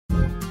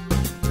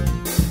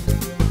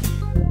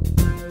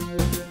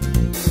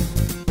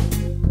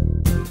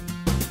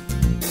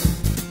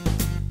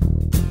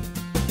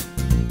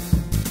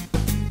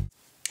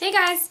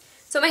guys!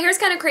 So my hair's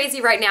kind of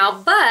crazy right now,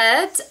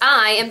 but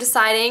I am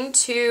deciding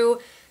to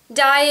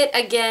dye it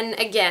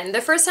again.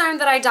 The first time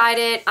that I dyed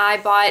it, I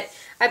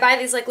buy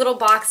these like little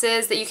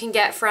boxes that you can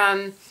get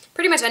from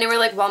pretty much anywhere,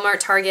 like Walmart,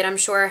 Target, I'm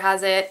sure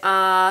has it.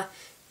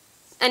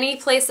 Any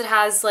place that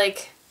has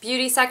like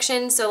beauty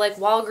section, so like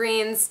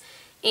Walgreens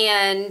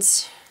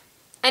and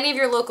any of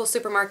your local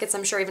supermarkets,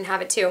 I'm sure even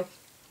have it too.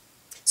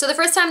 So the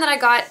first time that I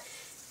got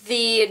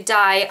the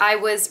dye, I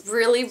was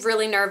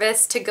really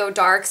nervous to go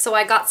dark, so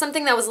I got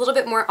something that was a little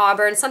bit more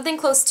auburn, something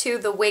close to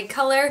the wig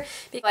color,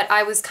 but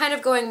I was kind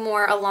of going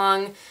more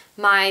along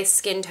my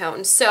skin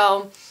tone.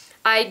 So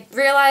I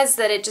realized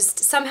that it just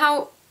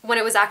somehow, when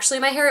it was actually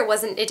my hair,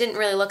 it didn't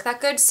really look that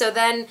good. So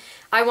then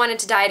I wanted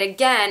to dye it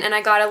again, and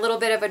I got a little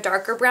bit of a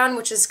darker brown,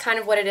 which is kind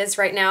of what it is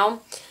right now.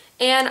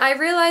 And I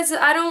realized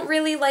that I don't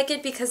really like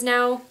it because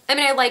now, I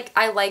mean,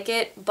 I like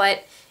it,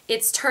 but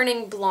it's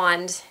turning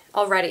blonde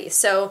already.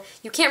 So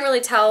you can't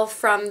really tell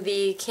from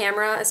the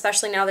camera,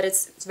 especially now that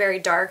it's very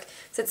dark,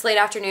 so it's late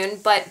afternoon.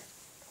 But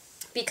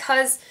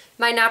because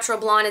my natural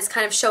blonde is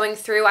kind of showing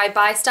through, I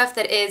buy stuff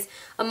that is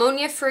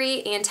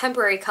ammonia-free and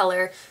temporary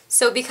color.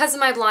 So because of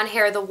my blonde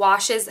hair, the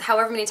washes,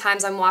 however many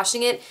times I'm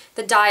washing it,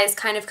 the dye is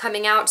kind of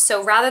coming out.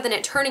 So rather than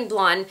it turning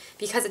blonde,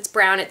 because it's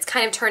brown, it's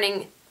kind of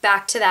turning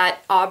back to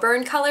that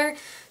auburn color.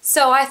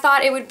 So I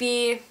thought it would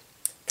be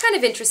kind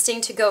of interesting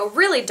to go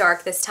really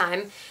dark this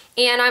time.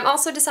 And I'm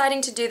also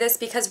deciding to do this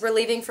because we're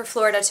leaving for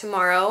Florida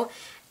tomorrow,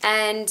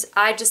 and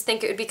I just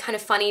think it would be kind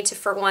of funny to,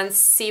 for once,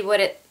 see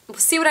what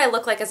I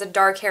look like as a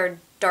dark-haired,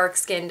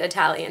 dark-skinned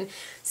Italian.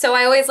 So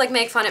I always like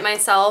make fun at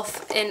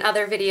myself in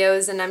other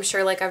videos, and I'm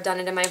sure like I've done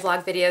it in my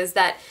vlog videos,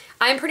 that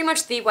I'm pretty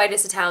much the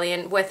whitest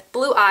Italian with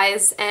blue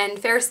eyes and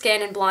fair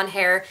skin and blonde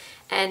hair,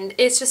 and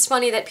it's just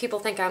funny that people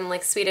think I'm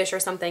like Swedish or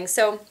something.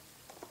 So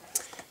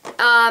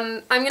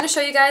I'm going to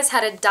show you guys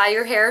how to dye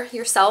your hair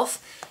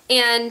yourself.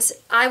 And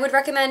I would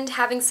recommend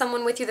having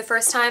someone with you the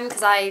first time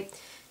because I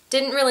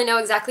didn't really know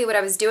exactly what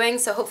I was doing,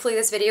 so hopefully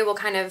this video will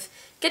kind of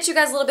get you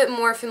guys a little bit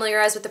more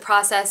familiarized with the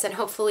process, and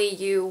hopefully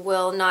you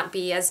will not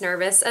be as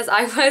nervous as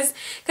I was.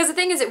 Because the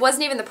thing is, it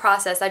wasn't even the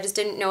process, I just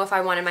didn't know if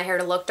I wanted my hair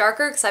to look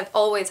darker because I've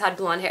always had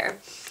blonde hair.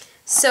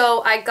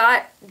 So I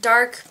got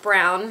dark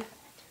brown,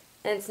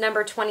 and it's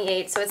number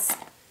 28, so it's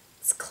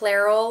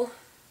Clairol.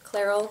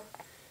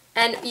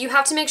 And you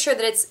have to make sure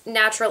that it's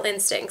Natural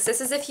Instincts. This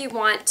is if you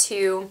want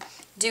to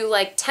do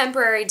like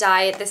temporary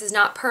dye. This is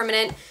not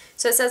permanent.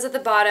 So it says at the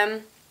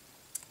bottom,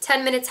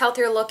 10 minutes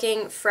healthier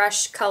looking,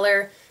 fresh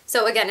color.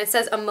 So again, it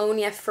says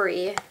ammonia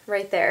free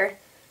right there.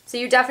 So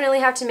you definitely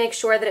have to make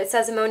sure that it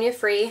says ammonia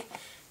free.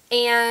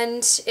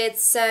 And it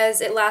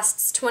says it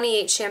lasts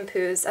 28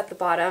 shampoos at the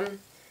bottom.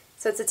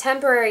 So it's a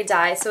temporary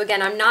dye. So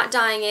again, I'm not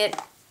dyeing it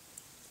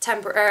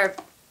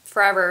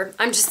forever.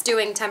 I'm just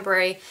doing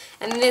temporary.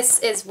 And this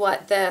is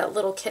what the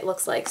little kit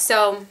looks like.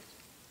 So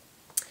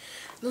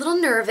I'm a little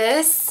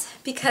nervous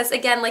because,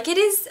 again, like it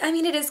is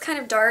kind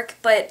of dark,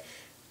 but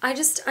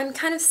I'm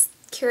kind of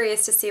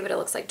curious to see what it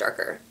looks like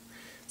darker.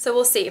 So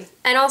we'll see.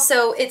 And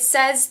also, it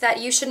says that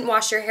you shouldn't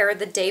wash your hair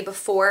the day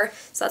before,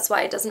 so that's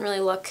why it doesn't really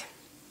look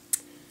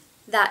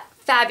that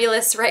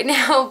fabulous right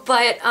now,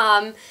 but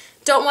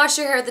don't wash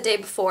your hair the day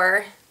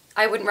before.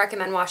 I wouldn't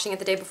recommend washing it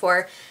the day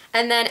before.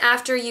 And then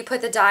after you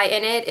put the dye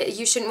in it,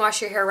 you shouldn't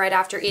wash your hair right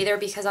after either,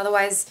 because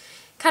otherwise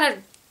it kind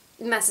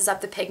of messes up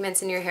the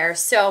pigments in your hair.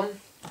 So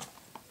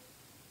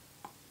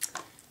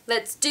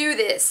let's do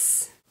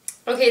this.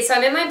 Okay, so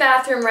I'm in my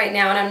bathroom right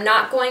now, and I'm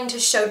not going to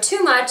show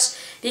too much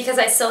because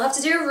I still have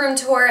to do a room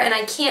tour, and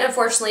I can't,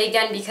 unfortunately,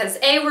 again, because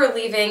A, we're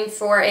leaving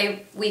for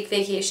a week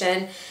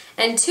vacation,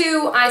 and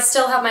 2, I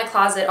still have my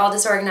closet all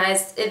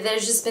disorganized.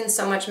 There's just been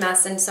so much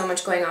mess and so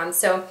much going on.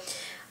 So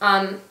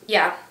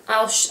yeah,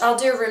 I'll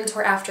do a room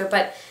tour after,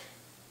 but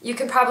you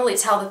can probably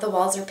tell that the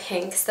walls are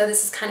pink, so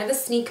this is kind of a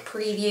sneak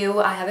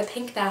preview. I have a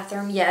pink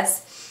bathroom,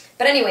 yes.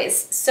 But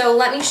anyways, so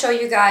let me show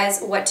you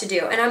guys what to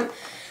do. And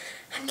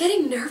I'm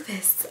getting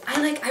nervous.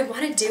 I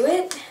want to do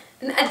it.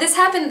 And this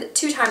happened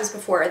 2 times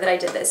before that I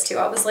did this too.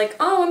 I was like,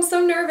 oh, I'm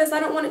so nervous. I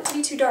don't want it to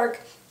be too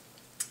dark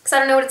because I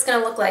don't know what it's going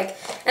to look like.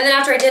 And then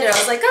after I did it, I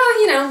was like, oh,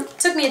 you know, it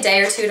took me a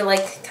day or 2 to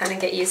like kind of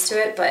get used to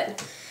it,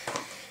 but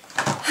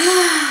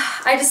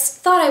I just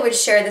thought I would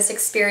share this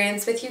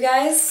experience with you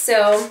guys,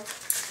 so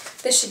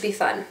this should be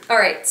fun.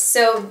 Alright,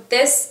 so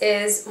this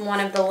is one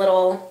of the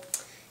little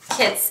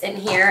kits in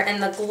here,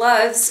 and the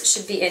gloves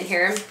should be in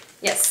here.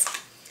 Yes,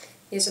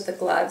 these are the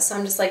gloves. So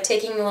I'm just like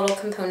taking the little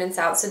components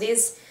out. So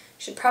these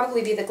should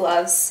probably be the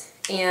gloves.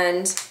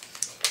 And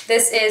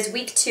this is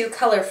week 2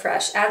 Color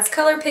Fresh. Adds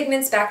color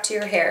pigments back to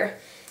your hair.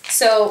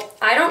 So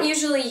I don't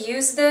usually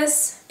use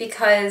this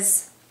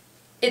because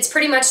it's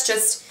pretty much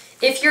just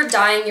if you're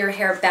dyeing your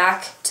hair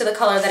back to the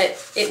color that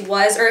it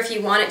was, or if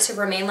you want it to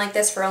remain like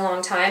this for a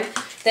long time,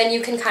 then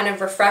you can kind of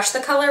refresh the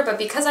color. But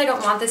because I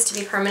don't want this to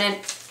be permanent,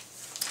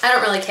 I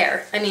don't really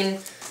care. I mean,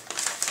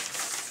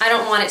 I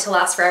don't want it to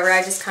last forever.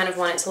 I just kind of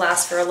want it to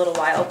last for a little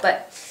while.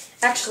 But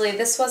actually,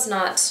 this was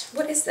not...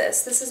 What is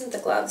this? This isn't the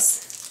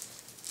gloves.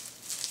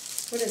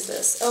 What is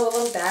this? Oh, a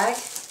little bag?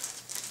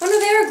 Oh no,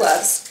 they are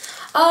gloves.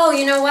 Oh,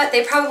 you know what?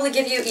 They probably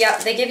give you,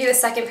 yep, they give you a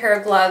second pair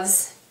of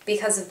gloves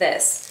because of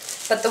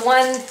this. But the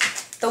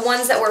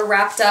ones that were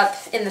wrapped up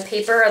in the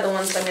paper are the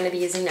ones that I'm going to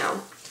be using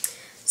now.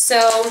 So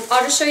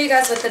I'll just show you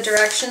guys what the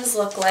directions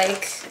look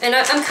like. And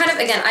I'm kind of,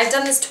 again, I've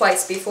done this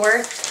twice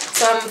before,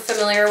 so I'm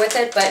familiar with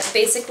it, but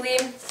basically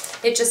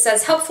it just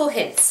says helpful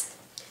hints,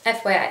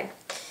 FYI.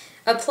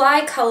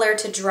 Apply color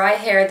to dry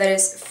hair that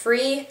is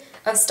free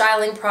of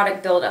styling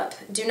product buildup.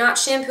 Do not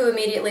shampoo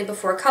immediately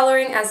before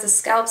coloring, as the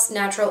scalp's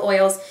natural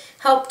oils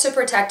help to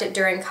protect it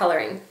during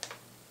coloring.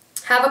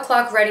 Have a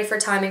clock ready for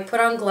timing. Put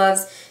on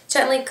gloves.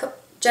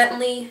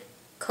 Gently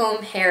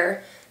comb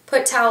hair.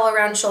 Put towel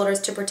around shoulders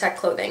to protect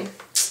clothing.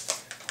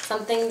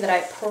 Something that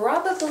I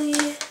probably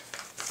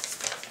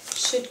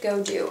should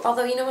go do.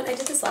 Although, you know what? I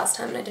did this last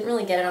time and I didn't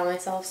really get it on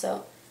myself,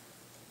 so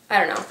I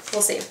don't know.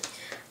 We'll see.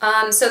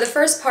 So the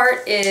first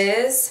part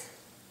is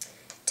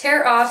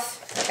tear off.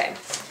 Okay.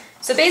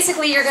 So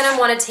basically you're going to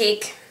want to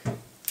take,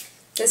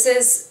 this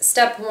is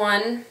step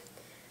 1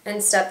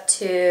 and step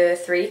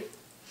 3.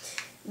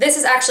 This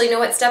is actually, you know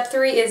what, step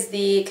 3 is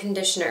the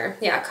conditioner.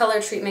 Yeah,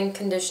 color treatment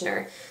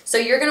conditioner. So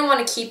you're going to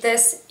want to keep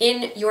this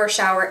in your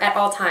shower at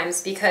all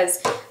times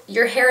because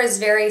your hair is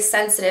very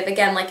sensitive,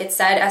 again, like it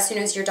said, as soon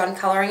as you're done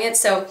coloring it.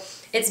 So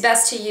it's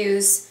best to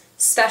use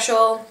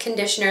special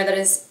conditioner that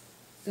is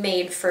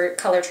made for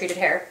color treated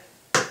hair.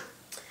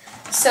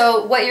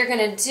 So what you're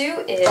going to do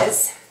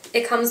is,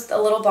 it comes with a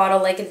little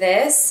bottle like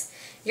this.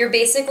 You're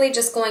basically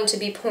just going to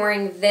be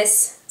pouring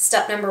this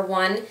step number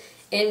 1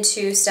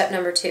 into step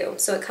number 2.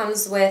 So it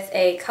comes with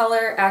a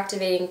color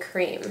activating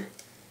cream,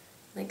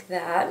 like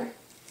that.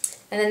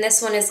 And then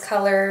this one is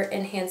color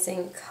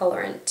enhancing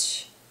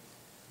colorant.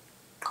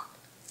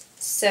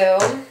 So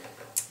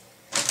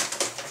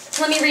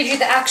let me read you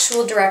the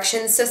actual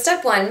directions. So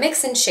step 1,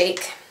 mix and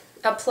shake.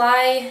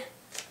 Apply,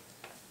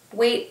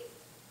 wait,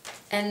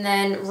 and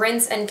then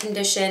rinse and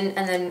condition,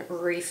 and then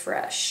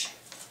refresh.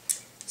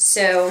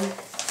 So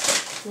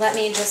let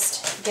me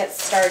just get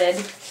started.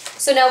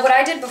 So now what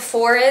I did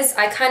before is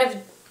I kind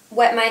of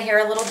wet my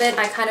hair a little bit.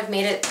 I kind of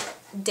made it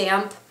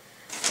damp.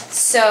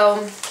 So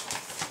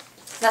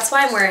that's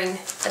why I'm wearing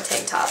a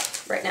tank top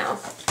right now.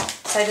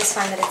 So I just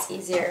find that it's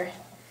easier.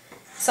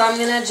 So I'm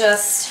gonna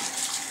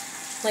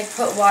just like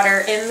put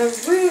water in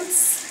the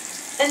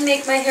roots and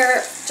make my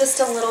hair just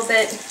a little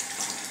bit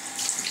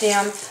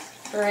damp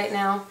right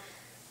now.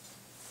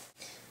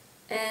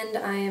 And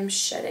I am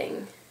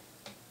shedding.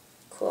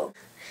 Cool.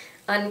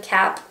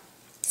 Uncap,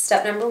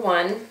 step number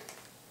 1.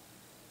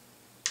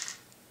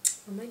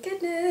 Oh my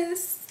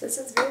goodness, this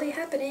is really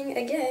happening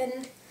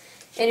again.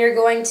 And you're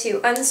going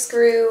to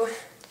unscrew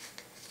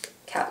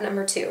cap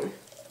number 2.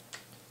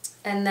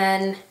 And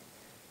then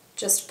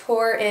just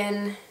pour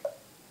in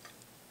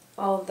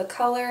all of the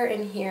color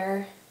in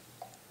here.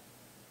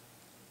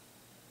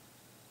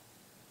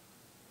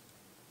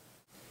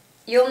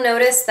 You'll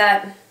notice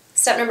that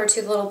step number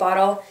 2, the little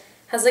bottle,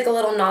 has like a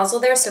little nozzle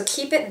there, so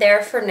keep it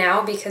there for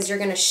now because you're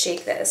going to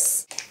shake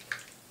this.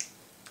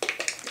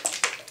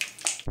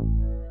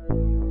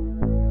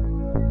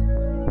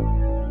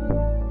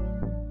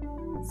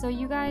 So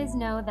you guys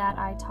know that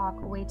I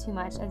talk way too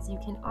much, as you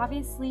can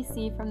obviously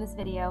see from this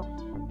video,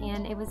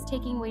 and it was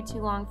taking way too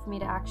long for me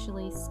to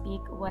actually speak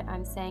what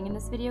I'm saying in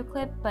this video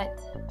clip, but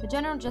the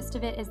general gist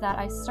of it is that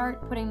I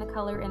start putting the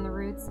color in the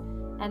roots,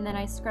 and then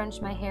I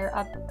scrunch my hair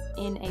up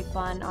in a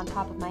bun on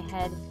top of my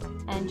head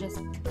and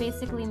just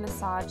basically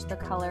massage the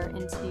color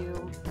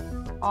into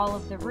all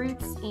of the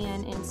roots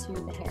and into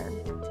the hair.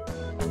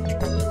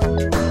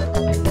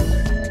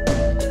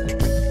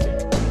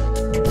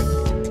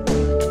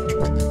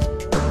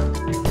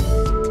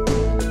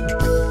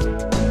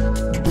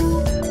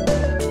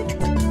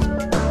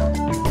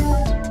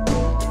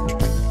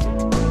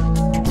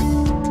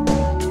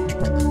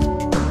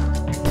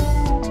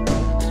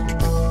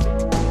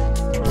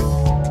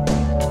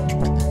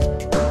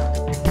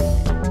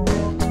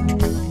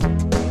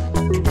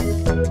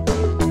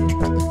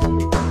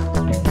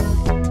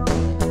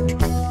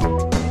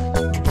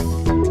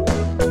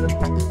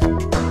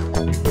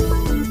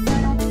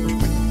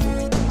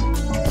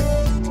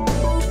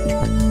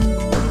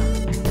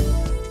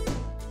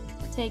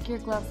 Take your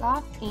gloves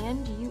off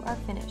and you are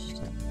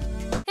finished.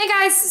 Hey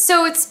guys,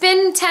 so it's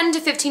been 10 to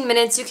 15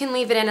 minutes. You can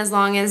leave it in as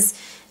long as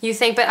you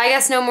think, but I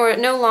guess no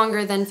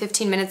longer than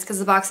 15 minutes because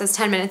the box says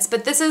 10 minutes.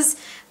 But this is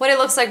what it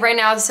looks like right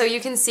now, so you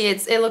can see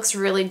it looks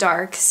really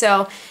dark.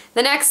 So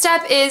the next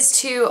step is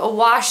to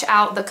wash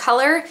out the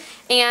color,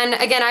 and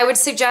again, I would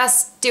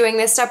suggest doing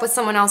this step with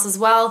someone else as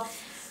well.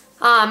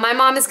 My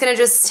mom is gonna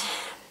just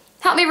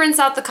help me rinse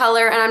out the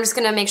color, and I'm just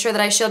gonna make sure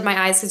that I shield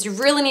my eyes because you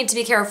really need to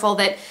be careful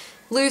that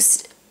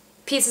loose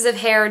pieces of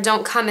hair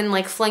don't come and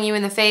like fling you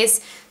in the face.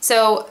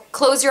 So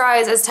close your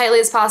eyes as tightly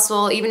as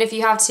possible, even if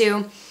you have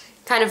to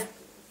kind of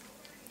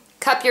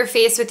cup your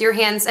face with your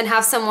hands and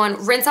have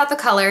someone rinse out the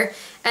color,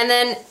 and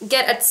then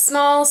get a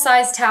small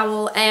size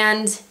towel,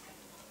 and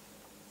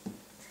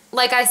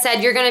like I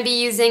said, you're going to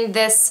be using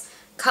this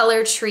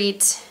Color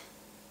Treat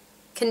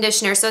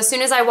conditioner. So as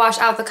soon as I wash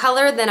out the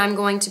color, then I'm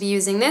going to be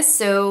using this,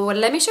 so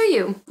let me show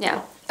you.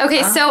 Yeah.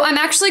 Okay, so I'm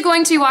actually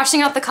going to be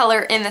washing out the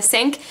color in the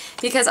sink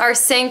because our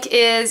sink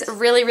is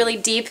really, really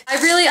deep.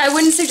 I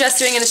wouldn't suggest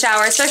doing it in the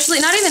shower, especially,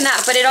 not even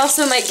that, but it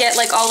also might get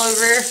like all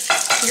over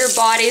your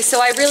body,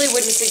 so I really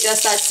wouldn't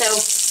suggest that. So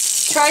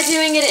try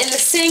doing it in the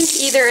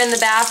sink, either in the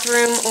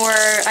bathroom or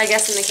I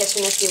guess in the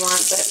kitchen if you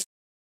want, but.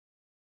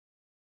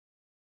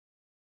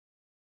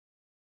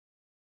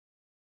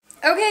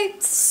 Okay,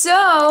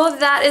 so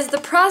that is the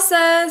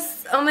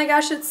process. Oh my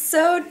gosh, it's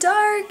so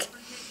dark.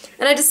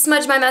 And I just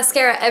smudged my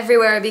mascara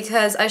everywhere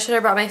because I should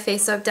have brought my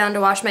face soap down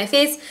to wash my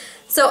face.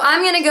 So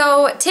I'm gonna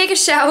go take a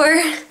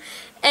shower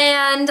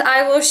and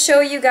I will show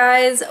you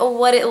guys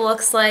what it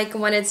looks like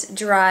when it's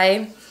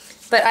dry.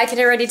 But I can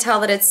already tell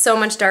that it's so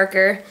much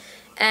darker.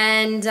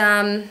 And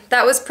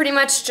that was pretty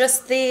much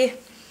just the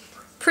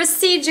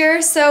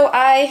procedure. So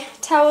I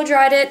towel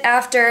dried it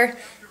after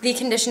the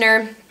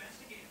conditioner.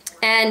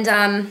 And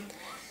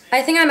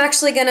I think I'm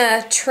actually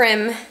gonna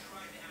trim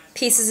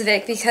pieces of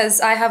it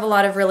because I have a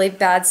lot of really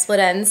bad split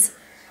ends.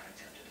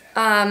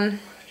 And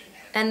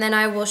then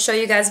I will show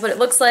you guys what it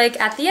looks like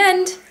at the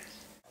end.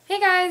 Hey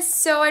guys,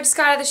 so I just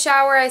got out of the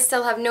shower. I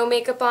still have no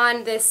makeup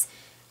on. This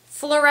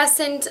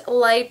fluorescent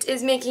light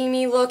is making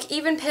me look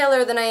even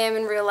paler than I am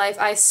in real life,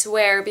 I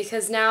swear,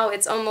 because now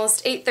it's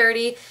almost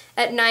 8:30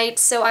 at night,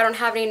 so I don't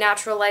have any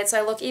natural light, so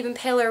I look even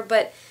paler,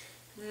 but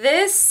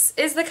this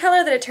is the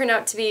color that it turned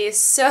out to be.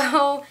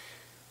 So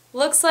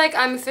looks like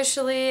I'm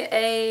officially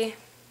a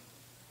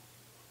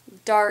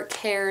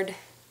dark-haired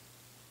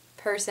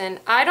person.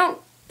 I don't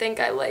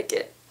think I like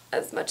it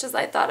as much as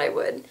I thought I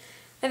would.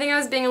 I think I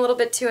was being a little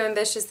bit too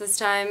ambitious this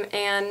time,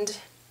 and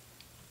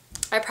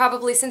I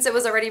probably, since it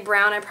was already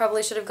brown, I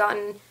probably should have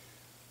gotten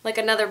like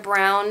another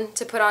brown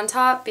to put on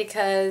top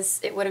because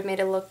it would have made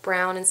it look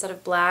brown instead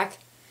of black.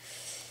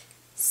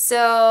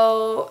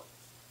 So,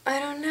 I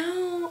don't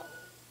know.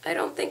 I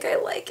don't think I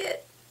like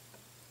it.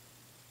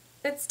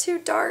 It's too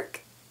dark.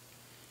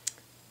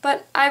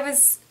 But I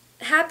was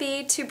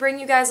happy to bring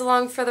you guys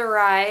along for the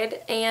ride,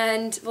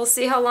 and we'll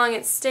see how long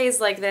it stays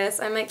like this.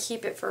 I might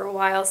keep it for a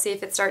while, see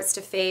if it starts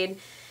to fade.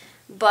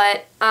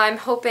 But I'm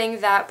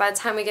hoping that by the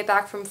time we get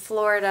back from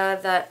Florida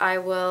that I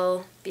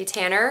will be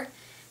tanner,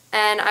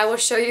 and I will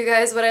show you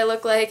guys what I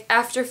look like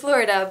after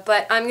Florida.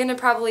 But I'm going to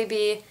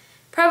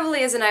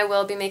probably as in I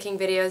will be making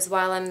videos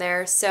while I'm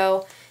there,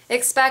 so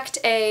expect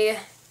a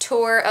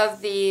tour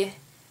of the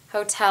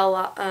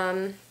hotel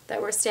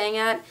that we're staying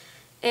at,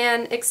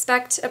 and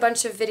expect a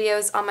bunch of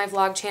videos on my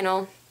vlog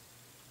channel.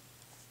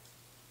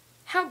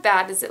 How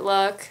bad does it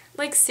look?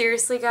 Like,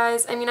 seriously,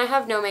 guys? I mean, I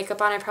have no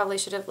makeup on. I probably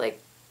should have, like,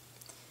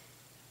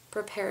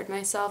 prepared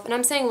myself. And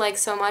I'm saying like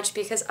so much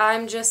because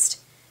I'm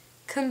just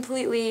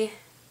completely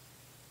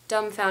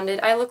dumbfounded.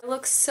 I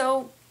look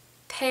so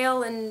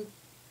pale, and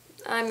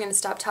I'm going to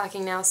stop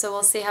talking now, so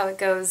we'll see how it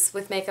goes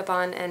with makeup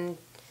on and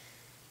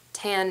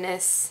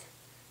tanness.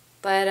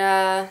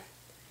 But,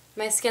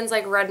 my skin's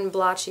like red and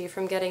blotchy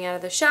from getting out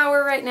of the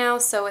shower right now,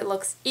 so it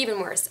looks even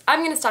worse.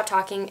 I'm going to stop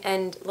talking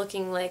and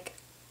looking like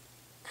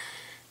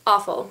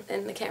awful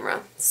in the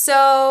camera.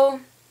 So,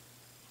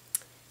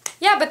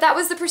 yeah, but that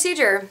was the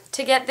procedure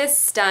to get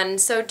this done,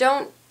 so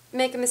don't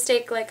make a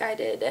mistake like I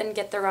did and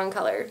get the wrong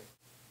color.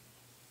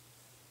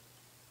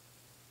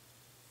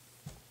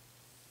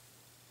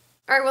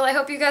 Alright, well, I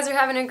hope you guys are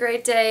having a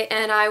great day,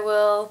 and I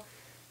will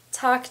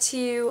talk to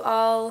you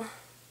all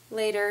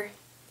later.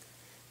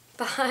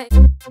 Bye.